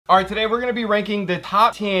All right, today we're gonna be ranking the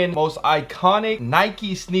top 10 most iconic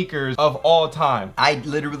Nike sneakers of all time. I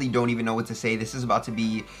literally don't even know what to say. This is about to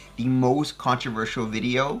be the most controversial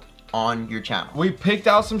video on your channel. We picked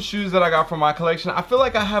out some shoes that I got from my collection. I feel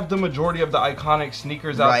like I have the majority of the iconic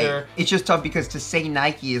sneakers out there. It's just tough because to say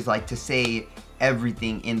Nike is like to say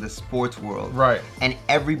everything in the sports world. Right. And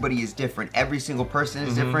everybody is different. Every single person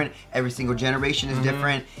is different. Every single generation is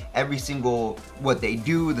different. Every single what they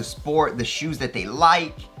do, the sport, the shoes that they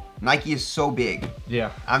like. Nike is so big.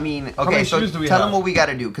 Yeah. I mean, okay, How many so shoes do we tell have? them what we got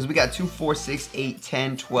to do because we got 2, 4, 6, 8,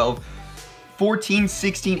 10, 12, 14,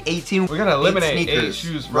 16, 18. We gotta eliminate 8 sneakers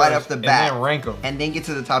shoes first, right off the bat, and then rank them, and then get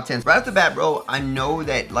to the top 10. Right off the bat, bro, I know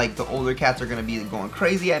that like the older cats are gonna be going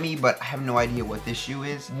crazy at me, but I have no idea what this shoe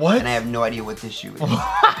is. What? And I have no idea what this shoe is.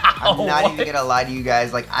 I'm not even gonna lie to you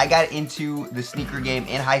guys. Like, I got into the sneaker game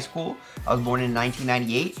in high school. I was born in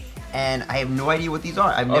 1998, and I have no idea what these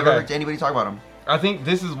are. I've never heard anybody talk about them. I think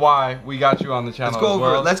this is why we got you on the channel.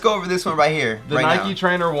 Let's go over this one right here. The Nike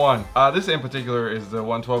Trainer 1. This in particular is the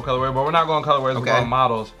 112 colorway, but we're not going colorways, we're going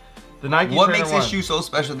models. The Nike What Trainer makes 1. this shoe so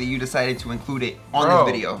special that you decided to include it on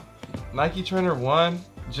this video? Nike Trainer 1,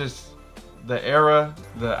 just the era,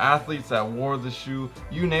 the athletes that wore the shoe,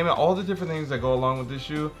 you name it, all the different things that go along with this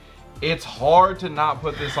shoe. It's hard to not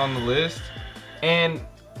put this on the list. And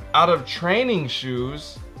out of training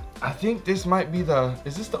shoes, I think this might be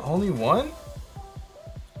is this the only one?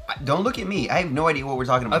 Don't look at me. I have no idea what we're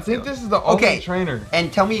talking about. I think this is the only trainer.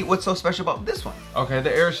 And tell me what's so special about this one. Okay,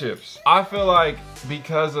 the airships. I feel like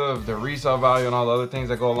because of the resale value and all the other things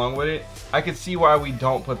that go along with it, I could see why we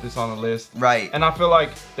don't put this on the list. Right. And I feel like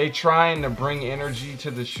they trying to bring energy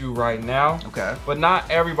to the shoe right now. Okay. But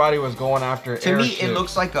not everybody was going after airships. To me, it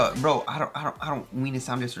looks like a bro. I don't mean to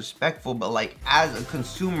sound disrespectful, but like as a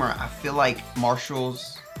consumer, I feel like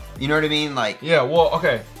Marshalls. You know what I mean? Like. Yeah. Well,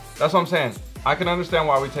 okay. That's what I'm saying. I can understand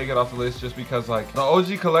why we take it off the list just because like the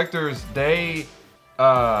OG collectors, they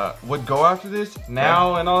would go after this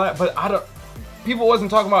now and all that, but people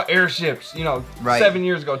wasn't talking about airships, you know, 7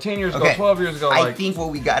 years ago, 10 years ago, 12 years ago. I think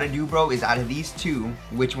what we gotta do, bro, is out of these two,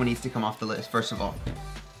 which one needs to come off the list, first of all?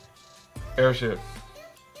 Airship.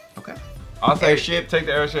 Okay. I'll say airship. Take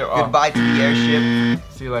the airship off. Goodbye to the airship.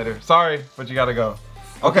 See you later. Sorry, but you gotta go.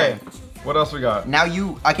 Okay. What else we got? Now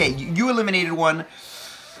you eliminated one.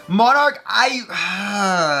 Monarch,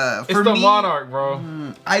 it's the Monarch,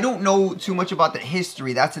 bro. I don't know too much about the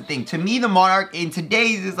history. That's the thing. To me, the Monarch in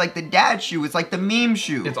today's is like the dad shoe. It's like the meme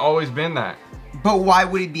shoe. It's always been that. But why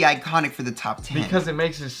would it be iconic for the top 10? Because it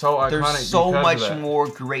makes it so iconic. There's so much more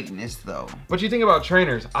greatness, though. But you think about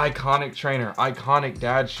trainers, iconic trainer, iconic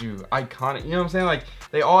dad shoe, iconic. You know what I'm saying? Like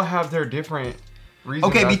they all have their different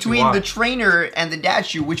reasons. Okay, between the trainer and the dad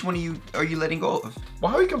shoe, which one are you letting go of?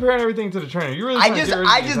 Why are we comparing everything to the trainer? You really? I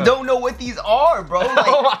just don't know what these are, bro.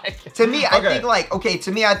 Like, to me, I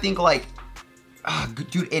think like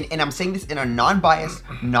dude, and I'm saying this in a non-biased,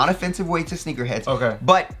 non-offensive way to sneakerheads. Okay.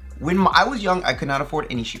 But when I was young, I could not afford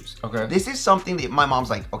any shoes. Okay. This is something that my mom's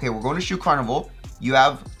like, okay, we're going to Shoe Carnival. You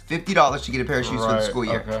have $50 to get a pair of shoes for the school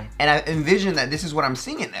year. Okay. And I envisioned that this is what I'm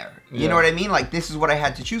seeing in there. You know what I mean? Like, this is what I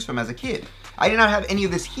had to choose from as a kid. I did not have any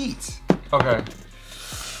of this heat. Okay.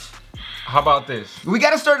 How about this? We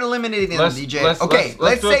got to start eliminating them, DJ. Let's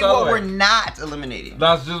say what we're not eliminating.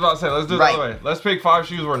 That's just about to say. Let's do it that way. Let's pick 5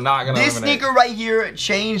 shoes we're not going to eliminate. This sneaker right here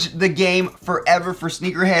changed the game forever for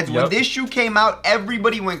sneakerheads. When this shoe came out,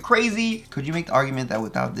 everybody went crazy. Could you make the argument that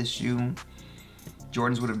without this shoe,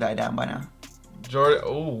 Jordans would have died down by now?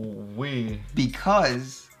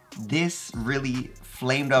 Because this really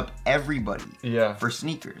flamed up everybody for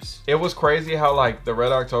sneakers. It was crazy how like the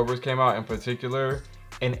Red Octobers came out in particular,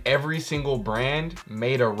 and every single brand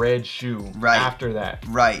made a red shoe after that.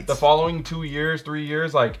 The following 2 years, 3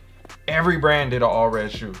 years, like every brand did an all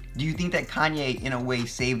red shoe. Do you think that Kanye in a way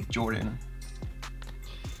saved Jordan?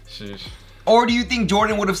 Sheesh. Or do you think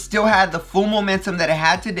Jordan would have still had the full momentum that it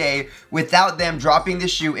had today without them dropping the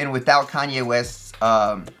shoe and without Kanye West's,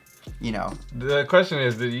 you know? The question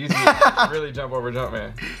is, did Yeezy really jump over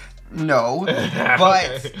Jumpman? No,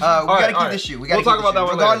 but we gotta keep the shoe. We'll talk about that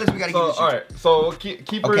one regardless. Later. We gotta keep the shoe. All right, so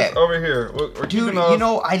keepers over here. We're keeping those. You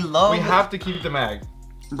know, I love. We have to keep the mag,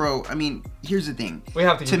 bro. I mean, here's the thing. We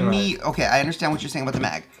have to keep the mag. Okay, I understand what you're saying about the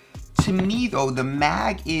mag. To me, though, the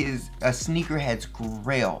mag is a sneakerhead's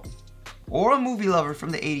grail, or a movie lover from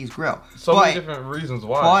the '80s grail. So many different reasons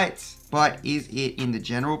why. But is it in the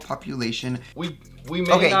general population? We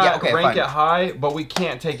may not rank it high, but we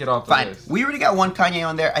can't take it off the list. We already got one Kanye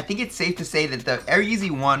on there. I think it's safe to say that the Air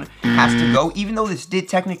Yeezy 1 has to go, even though this did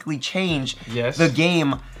technically change the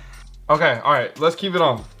game. Okay, all right, let's keep it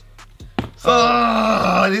on.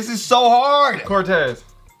 This is so hard. Cortez.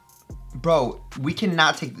 Bro, we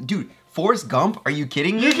cannot take... Dude, Forrest Gump? Are you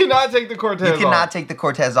kidding me? You cannot take the Cortez off. You cannot take the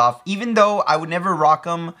Cortez off. Even though I would never rock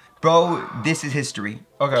them, bro, this is history.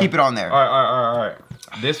 Okay. Keep it on there. All right.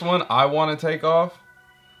 This one I want to take off,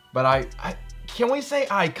 but I can we say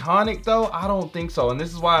iconic though? I don't think so, and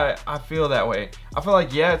this is why I feel that way. I feel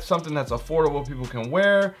like, yeah, it's something that's affordable, people can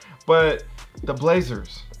wear, but the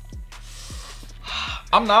Blazers.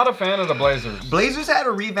 I'm not a fan of the Blazers. Blazers had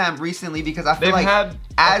a revamp recently because I feel They've like had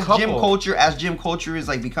as gym culture is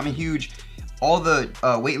like becoming huge, all the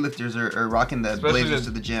weightlifters are rocking the Especially Blazers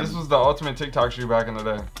to the gym. This was the ultimate TikTok shoe back in the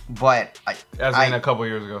day. But a couple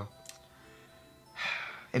years ago.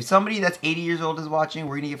 If somebody that's 80 years old is watching,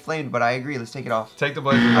 we're gonna get flamed. But I agree. Let's take it off. Take the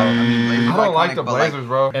Blazers off. I mean, Blazers I don't iconic, like the but Blazers,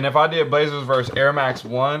 bro. And if I did Blazers versus Air Max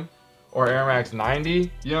 1 or Air Max 90,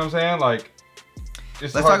 you know what I'm saying? Like,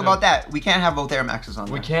 let's talk about that. We can't have both Air Maxes on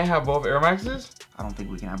there. We can't have both Air Maxes? I don't think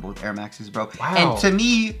we can have both Air Maxes, bro. Wow. And to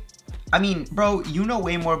me, I mean, bro, you know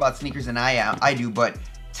way more about sneakers than I do, but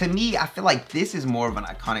to me, I feel like this is more of an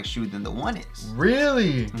iconic shoe than the 1 is.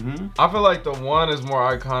 Really? Mm-hmm. I feel like the 1 is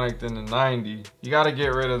more iconic than the 90. You got to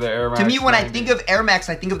get rid of the Air Max. To me, when 90. I think of Air Max,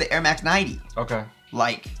 I think of the Air Max 90. Okay.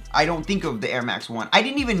 Like, I don't think of the Air Max 1. I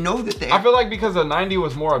didn't even know that I feel like because the 90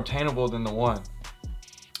 was more obtainable than the 1.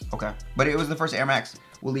 Okay. But it was the first Air Max.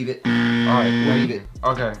 We'll leave it. All right, we'll leave it.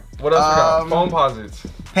 Okay. What else we got? Foam posits.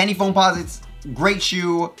 Penny foam posits. Great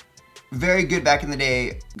shoe. Very good back in the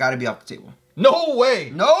day. Got to be off the table. No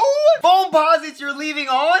way. No? Foam posits you're leaving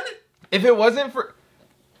on? If it wasn't for...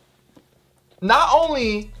 Not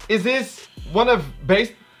only is this one of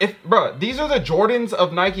bro, these are the Jordans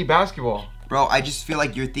of Nike basketball. Bro, I just feel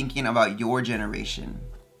like you're thinking about your generation.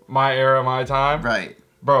 My era, my time. Right.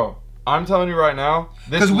 Bro, I'm telling you right now,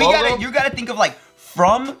 this logo... you gotta think of like,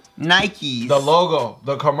 from Nikes. The logo,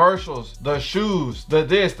 the commercials, the shoes, the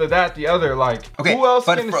this, the that, the other. Like, okay, who else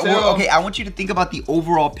can sell? Okay, I want you to think about the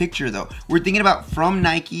overall picture though. We're thinking about from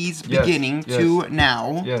Nike's beginning to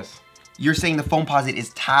now. Yes. You're saying the foam posit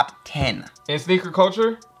is top 10. In sneaker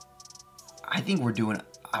culture? I think we're doing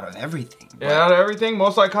out of everything. Yeah, out of everything?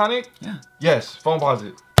 Most iconic? Yeah. Yes, foam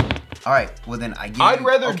posit. All right, well then I give I'd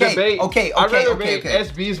rather debate. I'd rather debate okay.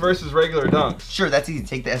 SBs versus regular dunks. Sure, that's easy.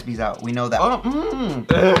 Take the SBs out. We know that. I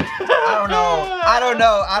don't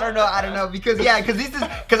know. Because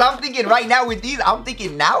I'm thinking right now with these, I'm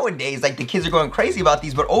thinking nowadays like the kids are going crazy about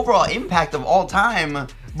these, but overall impact of all time.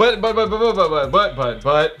 But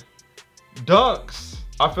dunks.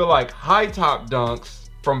 I feel like high top dunks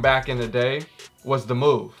from back in the day was the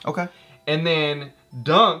move. Okay. And then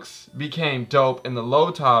dunks became dope in the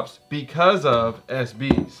low tops because of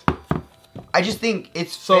SBs. I just think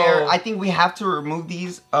it's fair. I think we have to remove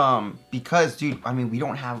these because, dude, I mean, we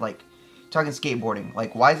don't have, like, talking skateboarding.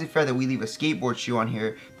 Like, why is it fair that we leave a skateboard shoe on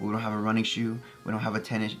here, but we don't have a running shoe? We don't have a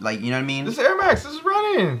tennis, like, you know what I mean? This is Air Max. This is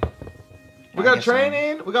running. We got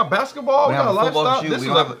training. We got basketball. We got a lifestyle. This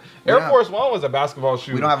is Air Force One was a basketball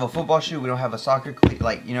shoe. We don't have a football shoe. We don't have a soccer cleat.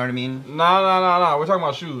 Like, you know what I mean? Nah. We're talking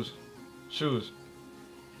about shoes. Shoes.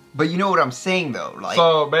 But you know what I'm saying though, like.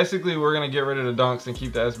 So basically, we're gonna get rid of the dunks and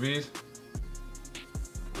keep the SBs.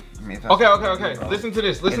 I mean, okay. Listen to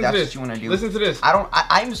this. Listen to this. What you wanna do. Listen to this.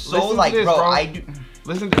 I'm so like, bro. I do.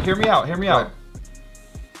 Listen. Hear me out. Hear me out.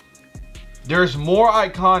 There's more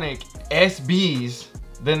iconic SBs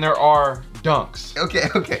than there are dunks. Okay.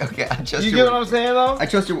 I trust you. You get what I'm saying though? I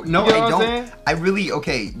trust you. No, I don't. I really.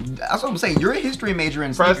 Okay, that's what I'm saying. You're a history major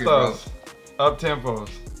in sneakers, bro. Uptempos.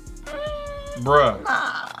 Bruh.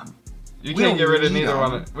 Nah. You can't get rid of neither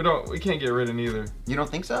one. We can't get rid of neither. You don't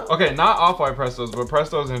think so? Okay, not off-white Prestos, but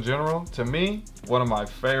Prestos in general, to me, one of my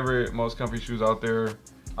favorite, most comfy shoes out there.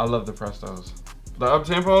 I love the Prestos. The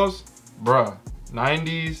Uptempos, bruh.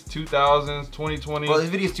 90s, 2000s, 2020s. Well, this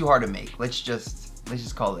video is too hard to make. Let's just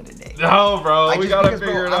call it a day. No, bro. We gotta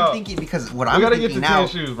figure it out. I'm thinking because what I'm thinking now,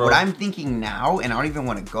 what I'm thinking now, and I don't even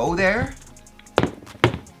want to go there.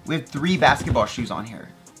 We have 3 basketball shoes on here.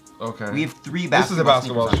 Okay. We have 3 basketball. This is a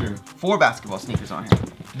basketball shoe. 4 basketball sneakers on here.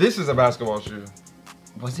 This is a basketball shoe.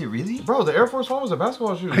 Was it really? Bro, the Air Force One was a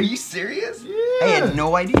basketball shoe. Are you serious? Yeah. I had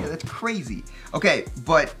no idea. That's crazy. Okay,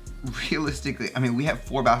 but realistically, I mean, we have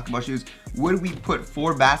 4 basketball shoes. Would we put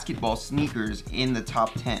 4 basketball sneakers in the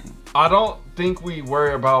top 10? I don't think we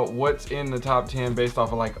worry about what's in the top 10 based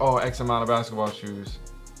off of like, oh, X amount of basketball shoes.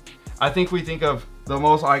 I think we think of the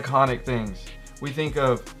most iconic things. We think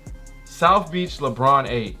of South Beach LeBron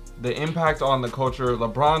 8. The impact on the culture,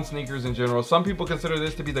 LeBron sneakers in general. Some people consider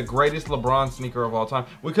this to be the greatest LeBron sneaker of all time.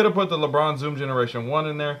 We could have put the LeBron Zoom Generation 1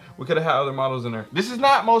 in there. We could have had other models in there. This is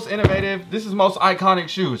not most innovative. This is most iconic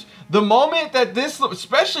shoes. The moment that this,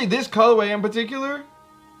 especially this colorway in particular,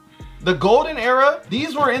 The golden era,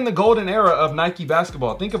 these were in the golden era of Nike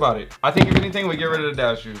basketball. Think about it. I think if anything, we get rid of the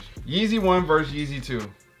dad shoes. Yeezy 1 versus Yeezy 2.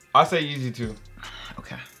 I say Yeezy 2.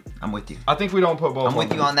 Okay, I'm with you. I think we don't put both. I'm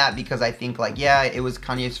with you on that because I think like, yeah, it was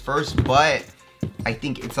Kanye's first, but I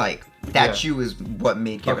think it's like that shoe is what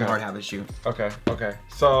made Kevin Hart have a shoe. Okay.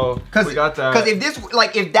 So we got that. Because if this,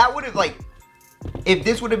 like, if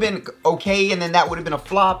this would have been okay and then that would have been a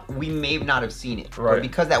flop, we may not have seen it. Right. But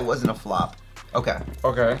because that wasn't a flop. Okay.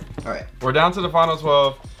 All right. We're down to the final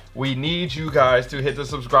 12. We need you guys to hit the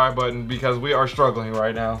subscribe button because we are struggling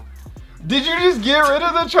right now. Did you just get rid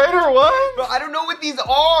of the Trainer 1? Bro, I don't know what these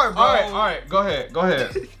are, bro. All right. Go ahead.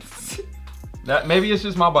 That maybe it's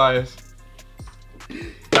just my bias.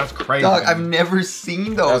 That's crazy. Dog, I've never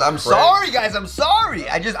seen those. I'm sorry, guys. I'm sorry.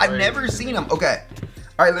 I've never seen them. Okay.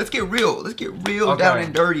 All right, let's get real. Let's get real down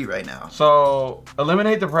and dirty right now. So,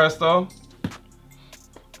 eliminate the Presto.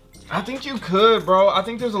 I think you could, bro. I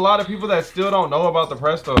think there's a lot of people that still don't know about the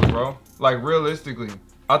Prestos, bro. Like, realistically.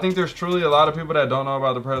 I think there's truly a lot of people that don't know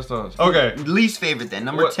about the Prestos. Okay. Least favorite then,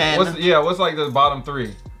 number 10. What's like the bottom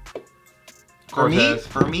 3? Cortez.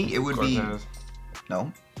 For me, it would Cortez. be...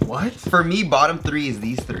 No. What? For me, bottom 3 is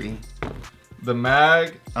these 3. The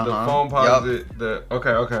mag, the foam posit,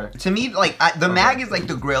 okay. To me, like, the mag is like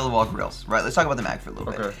the grail of all grails, right? Let's talk about the mag for a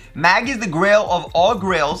little bit. Okay. Mag is the grail of all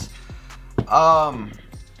grails.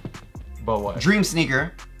 But what? Dream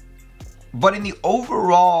sneaker. But in the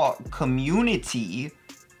overall community,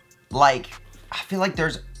 like, I feel like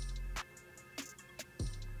there's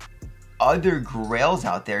other grails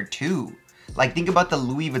out there too. Like, think about the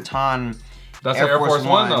Louis Vuitton. That's Air Force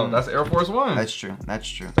One though. That's Air Force One. That's true.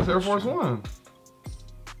 That's Air Force One.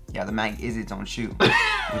 Yeah, the mag is its own shoe,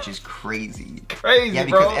 which is crazy. Yeah,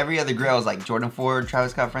 because every other grail is like Jordan 4,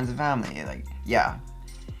 Travis Scott, Friends and Family. Like, yeah.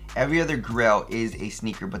 Every other grail is a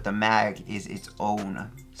sneaker, but the mag is its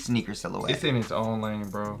own sneaker silhouette. It's in its own lane,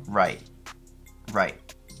 bro. Right.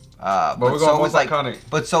 But we're going most iconic.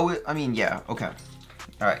 But so, I mean, yeah, okay.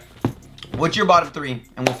 All right. What's your bottom 3?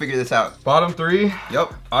 And we'll figure this out. Bottom 3?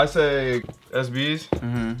 Yep. I say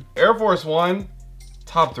SBs. Air Force One,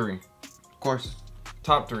 top 3. Of course.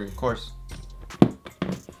 Top 3. Of course.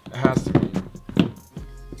 It has to be.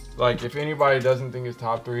 Like, if anybody doesn't think it's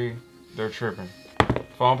top 3, they're tripping.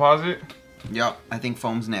 Foam posit? Yep, I think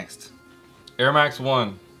foam's next. Air Max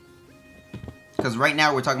 1. Because right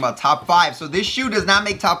now we're talking about top 5. So this shoe does not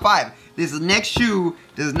make top 5. This next shoe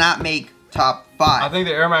does not make top 5. I think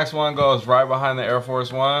the Air Max 1 goes right behind the Air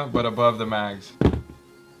Force One, but above the mags.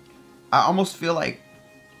 I almost feel like,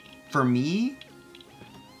 for me,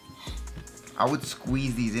 I would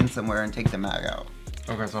squeeze these in somewhere and take the mag out.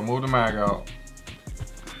 Okay, so move the mag out.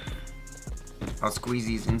 I'll squeeze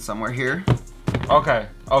these in somewhere here. Okay,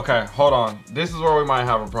 hold on. This is where we might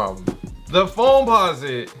have a problem. The foam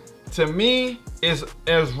posit, to me, is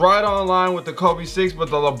right on line with the Kobe 6, but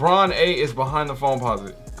the LeBron 8 is behind the foam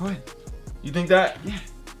posit. Go ahead. You think that? Yeah.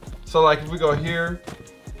 So like if we go here,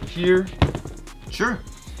 here. Sure.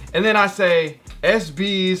 And then I say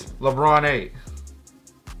SB's LeBron 8.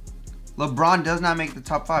 LeBron does not make the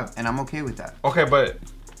top 5, and I'm okay with that. Okay, but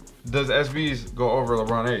does SB's go over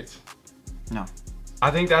LeBron 8's? No. I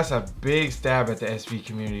think that's a big stab at the SB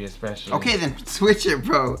community, especially. Okay, then switch it,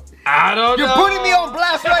 bro. I don't know. You're putting me on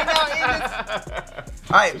blast right now, Amos.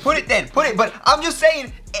 All right, put it then. Put it. But I'm just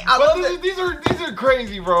saying. These are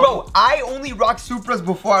crazy, bro. Bro, I only rock Supras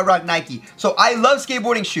before I rock Nike. So I love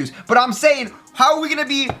skateboarding shoes. But I'm saying, how are we gonna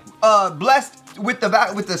be blessed with the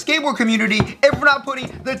skateboard community if we're not putting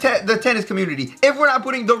the tennis community, if we're not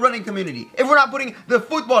putting the running community, if we're not putting the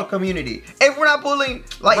football community, if we're not putting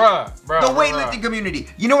like the weightlifting community?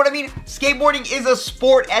 You know what I mean? Skateboarding is a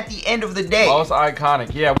sport at the end of the day. Most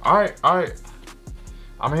iconic, yeah. All right.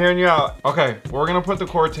 I'm hearing you out. Okay, we're gonna put the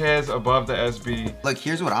Cortez above the SB. Look,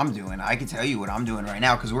 here's what I'm doing. I can tell you what I'm doing right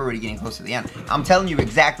now because we're already getting close to the end. I'm telling you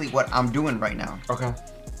exactly what I'm doing right now. Okay.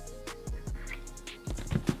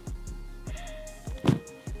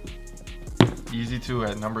 Yeezy 2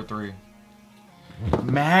 at number 3.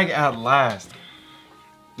 Mag at last.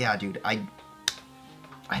 Yeah, dude, I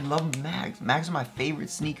love mags. Mags are my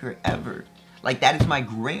favorite sneaker ever. Like, that is my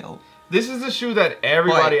grail. This is the shoe that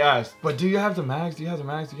everybody asks. But do you have the mags? Do you have the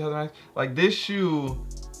mags? Do you have the mags? Like, this shoe,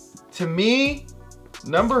 to me,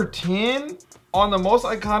 number 10 on the most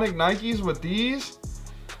iconic Nikes with these.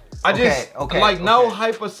 No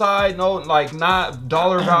hype aside, no, like, not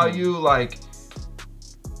dollar value, like,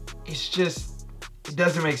 it's just, it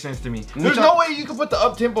doesn't make sense to me. There's no way you can put the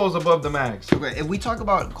Uptempos above the mags. Okay, if we talk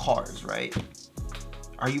about cars, right?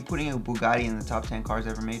 Are you putting a Bugatti in the top 10 cars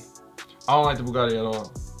ever made? I don't like the Bugatti at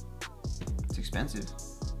all. It's expensive.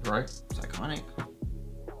 Right? It's iconic.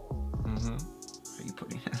 you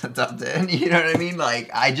putting in the top 10? You know what I mean? Like,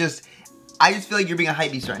 I just feel like you're being a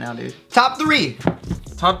hype beast right now, dude. Top 3.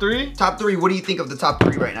 Top 3? Top 3. What do you think of the top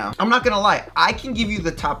 3 right now? I'm not gonna lie. I can give you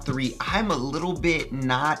the top 3. I'm a little bit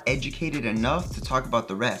not educated enough to talk about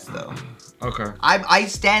the rest, though. Okay. I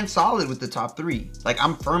stand solid with the top 3. Like,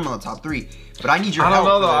 I'm firm on the top 3. But I need your help. I don't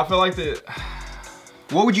know, though. I feel like the...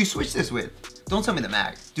 What would you switch this with? Don't tell me the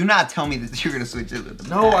Mag. Do not tell me that you're gonna switch it with the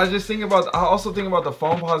Mag. No, I just think about... I also think about the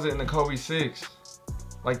Foamposite and the Kobe 6.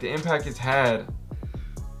 Like, the impact it's had.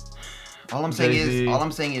 All I'm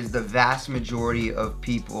saying is the vast majority of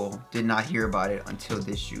people did not hear about it until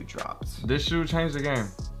this shoe dropped. This shoe changed the game.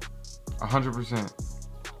 100%.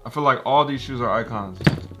 I feel like all these shoes are icons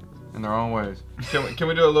in their own ways. Can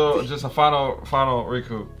we do a little, just a final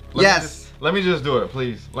recoup? Let me just do it,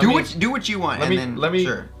 please. Do what you want.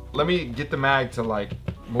 Let me get the Mag to like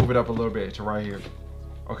move it up a little bit to right here.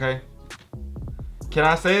 Okay? Can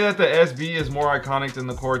I say that the SB is more iconic than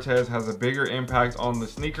the Cortez, has a bigger impact on the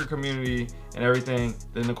sneaker community and everything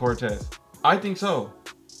than the Cortez? I think so.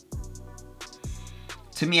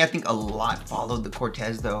 To me, I think a lot followed the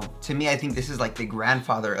Cortez, though. To me, I think this is like the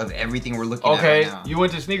grandfather of everything we're looking at right now. Okay, you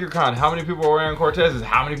went to SneakerCon. How many people were wearing Cortezes?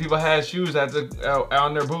 How many people had shoes at the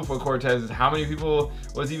on their booth with Cortezes? How many people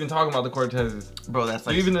was even talking about the Cortezes? Bro, that's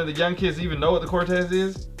like... Do even the young kids even know what the Cortez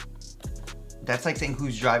is? That's like saying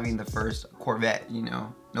who's driving the first Corvette, you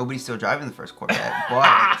know? Nobody's still driving the first Corvette,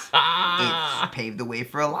 but it's paved the way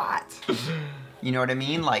for a lot. You know what I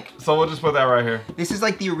mean? Like, so we'll just put that right here. This is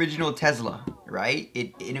like the original Tesla, right?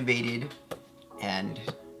 It innovated, and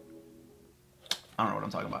I don't know what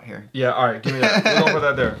I'm talking about here. Yeah, all right, give me that. We're gonna put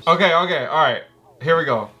that there. Okay, all right. Here we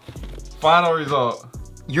go. Final result.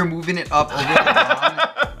 You're moving it up over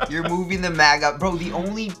the You're moving the Mag up. Bro, the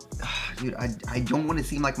only... Dude, I don't want to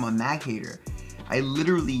seem like I'm a Mag hater. I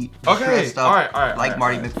literally dressed up like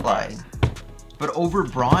Marty McFly. But over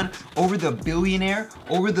Braun, over the billionaire,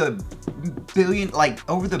 over the building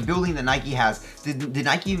that Nike has. Did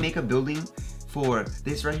Nike make a building for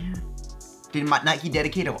this right here? Did Nike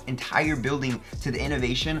dedicate an entire building to the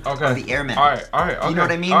innovation of the Air Man? All right. Okay. You know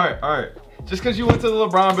what I mean? All right. Just because you went to the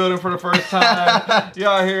LeBron building for the first time, you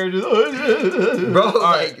out here just... Bro,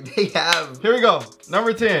 like, they have... Here we go.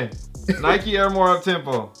 Number 10. Nike Air More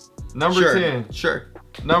Uptempo. Number 10. Sure.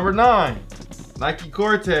 Number 9. Nike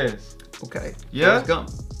Cortez. Okay. Yeah? Let's go.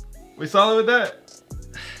 We solid with that?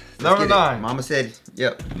 Number 9. Mama said,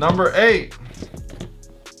 yep. Number 8.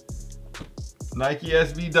 Nike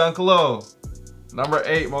SB Dunk Low. Number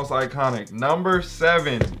 8, most iconic. Number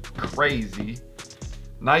 7, crazy.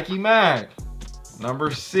 Nike Mag.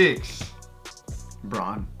 Number 6.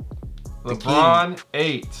 Braun. LeBron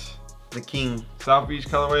 8. The king. South Beach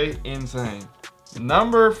colorway, insane.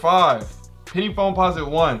 Number 5, Penny Foamposite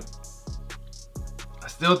 1. I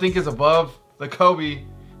still think it's above the Kobe,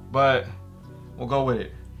 but we'll go with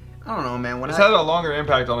it. I don't know, man. It's had a longer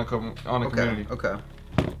impact on the community. Okay.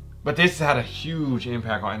 But this had a huge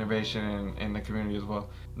impact on innovation in the community as well.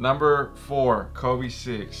 Number 4, Kobe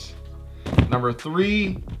 6. Number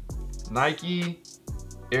 3, Nike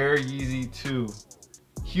Air Yeezy 2.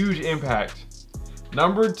 Huge impact.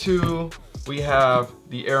 Number 2, we have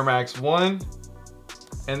the Air Max 1.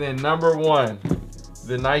 And then number 1,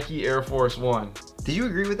 the Nike Air Force 1. Did you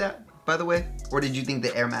agree with that, by the way? Or did you think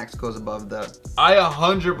the Air Max goes above the... I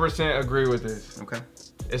 100% agree with this. Okay.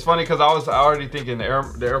 It's funny because I was already thinking the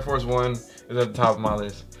Air Force 1 is at the top of my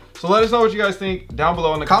list. So let us know what you guys think down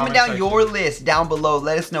below in the comment section. Comment down your list down below.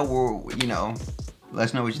 Let us know where, you know, let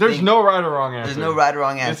us know what you think. There's no right or wrong answer. There's no right or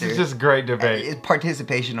wrong answer. This is just great debate. It's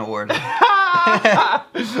participation award.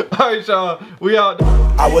 Alright, y'all. We out.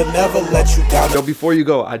 I would never let you down. So before you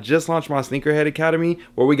go, I just launched my Sneakerhead Academy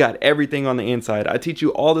where we got everything on the inside. I teach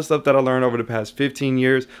you all the stuff that I learned over the past 15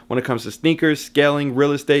 years when it comes to sneakers, scaling,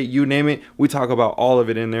 real estate, you name it. We talk about all of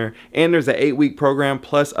it in there. And there's an 8-week program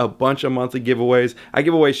plus a bunch of monthly giveaways. I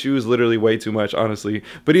give away shoes literally way too much, honestly.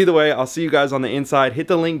 But either way, I'll see you guys on the inside. Hit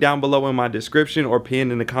the link down below in my description or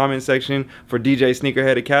pinned in the comment section for DJ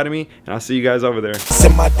Sneakerhead Academy. And I'll see you guys over there.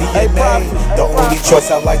 Send my DNA. The only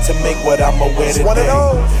choice I like to make what I'ma wear today.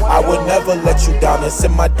 I would never let you down, it's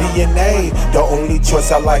in my DNA. The only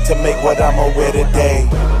choice I like to make what I'ma wear today.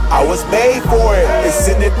 I was made for it, it's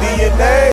in the DNA.